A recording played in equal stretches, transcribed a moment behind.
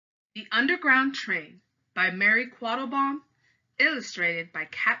The Underground Train by Mary Quattlebaum, illustrated by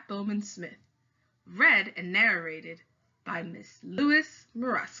Quattlebaum Smith, read and narrated by Miss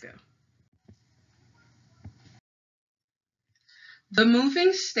Lewis-Morosco. The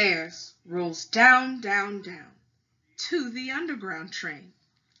moving stairs rolls down, down, down to the underground train,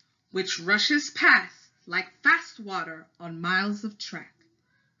 which rushes past like fast water on miles of track.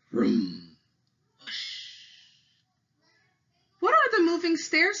 Vroom, whoosh. What are the moving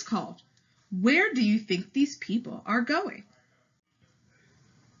stairs called? Where do you think these people are going?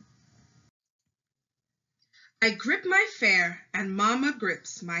 I grip my fare and Mama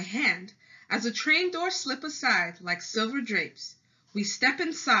grips my hand as the train doors slip aside like silver drapes. We step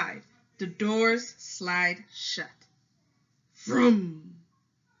inside, the doors slide shut. Vroom,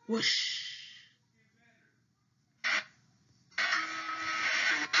 whoosh.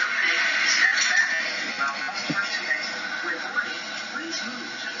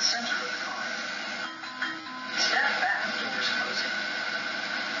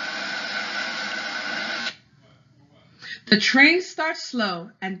 The train starts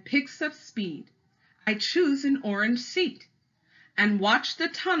slow and picks up speed. I choose an orange seat and watch the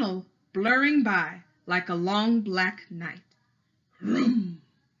tunnel blurring by like a long black night. Vroom,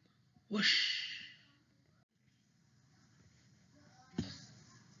 whoosh.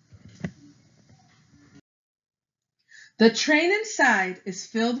 The train inside is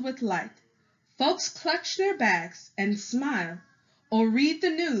filled with light. Folks clutch their bags and smile, or read the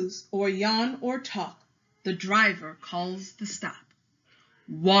news, or yawn or talk. The driver calls the stop.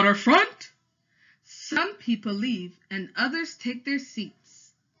 Waterfront? Some people leave and others take their seats.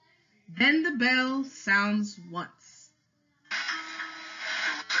 Then the bell sounds once.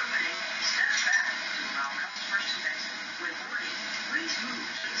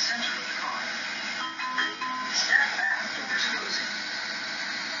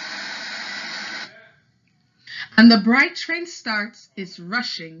 And the bright train starts its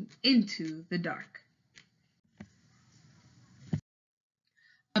rushing into the dark.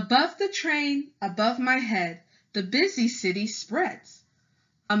 Above the train, above my head, the busy city spreads.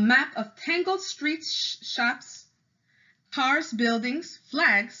 A map of tangled streets, shops, cars, buildings,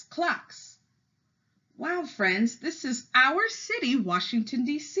 flags, clocks. Wow, friends, this is our city, Washington,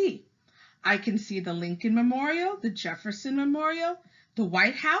 D.C. I can see the Lincoln Memorial, the Jefferson Memorial, the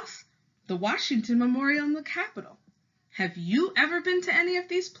White House, the Washington Memorial, and the Capitol. Have you ever been to any of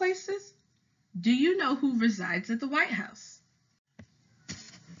these places? Do you know who resides at the White House?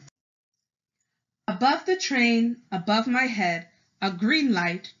 Above the train, above my head, a green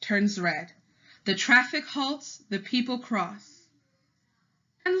light turns red. The traffic halts, the people cross.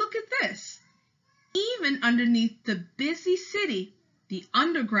 And look at this. Even underneath the busy city, the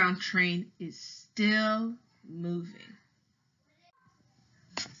underground train is still moving.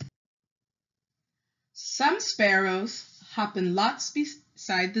 Some sparrows hop in lots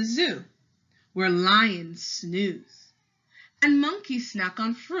beside the zoo, where lions snooze, and monkeys snack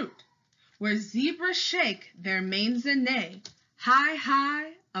on fruit, where zebras shake their manes and neigh, high,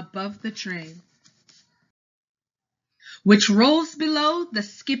 high above the train, which rolls below the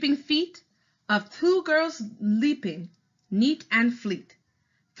skipping feet of two girls leaping, neat and fleet,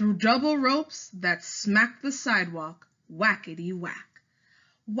 through double ropes that smack the sidewalk, whackety-whack.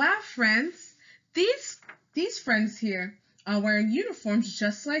 Wow, friends, these friends here are wearing uniforms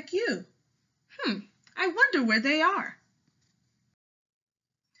just like you. I wonder where they are.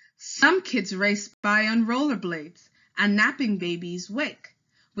 Some kids race by on rollerblades, and napping babies wake,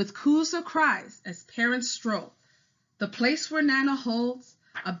 with coos or cries as parents stroll, the place where Nana holds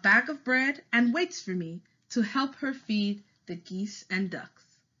a bag of bread and waits for me to help her feed the geese and ducks.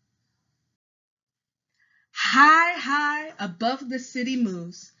 High, high above the city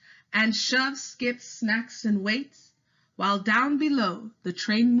moves, and shoves, skips, smacks, and waits, while down below the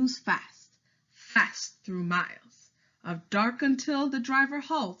train moves fast, fast through miles of dark until the driver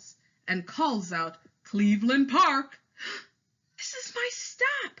halts and calls out, "Cleveland Park! This is my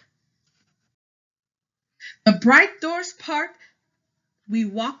stop!" The bright doors part. We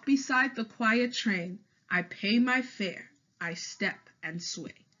walk beside the quiet train. I pay my fare. I step and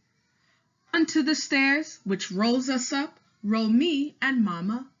sway. Onto the stairs, which rolls us up, roll me and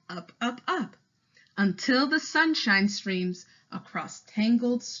Mama up, up, up, until the sunshine streams across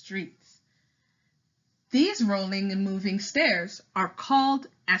tangled streets. These rolling and moving stairs are called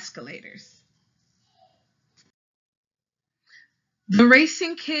escalators. The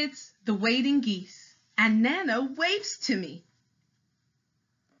racing kids, the waiting geese, and Nana waves to me.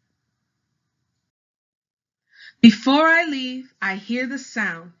 Before I leave, I hear the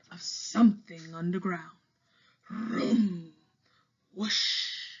sound of something underground. Vroom,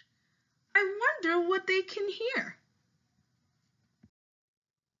 whoosh. what they can hear.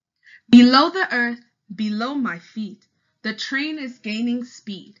 Below the earth, below my feet, the train is gaining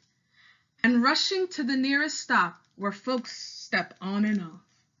speed and rushing to the nearest stop where folks step on and off.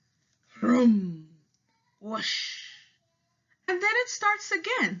 Vroom, whoosh. And then it starts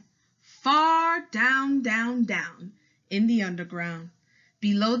again, far down, down, down, in the underground,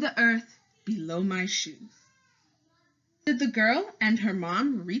 below the earth, below my shoes. Did the girl and her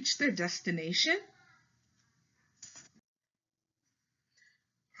mom reach their destination?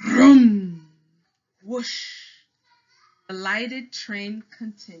 Vroom, whoosh. The lighted train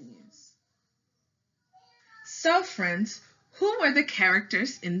continues. So, friends, who were the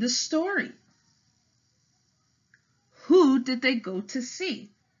characters in the story? Who did they go to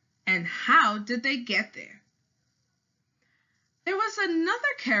see? And how did they get there? There was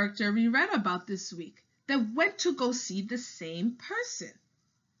another character we read about this week that went to go see the same person.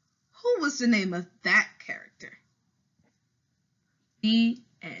 Who was the name of that character? The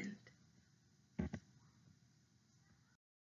end.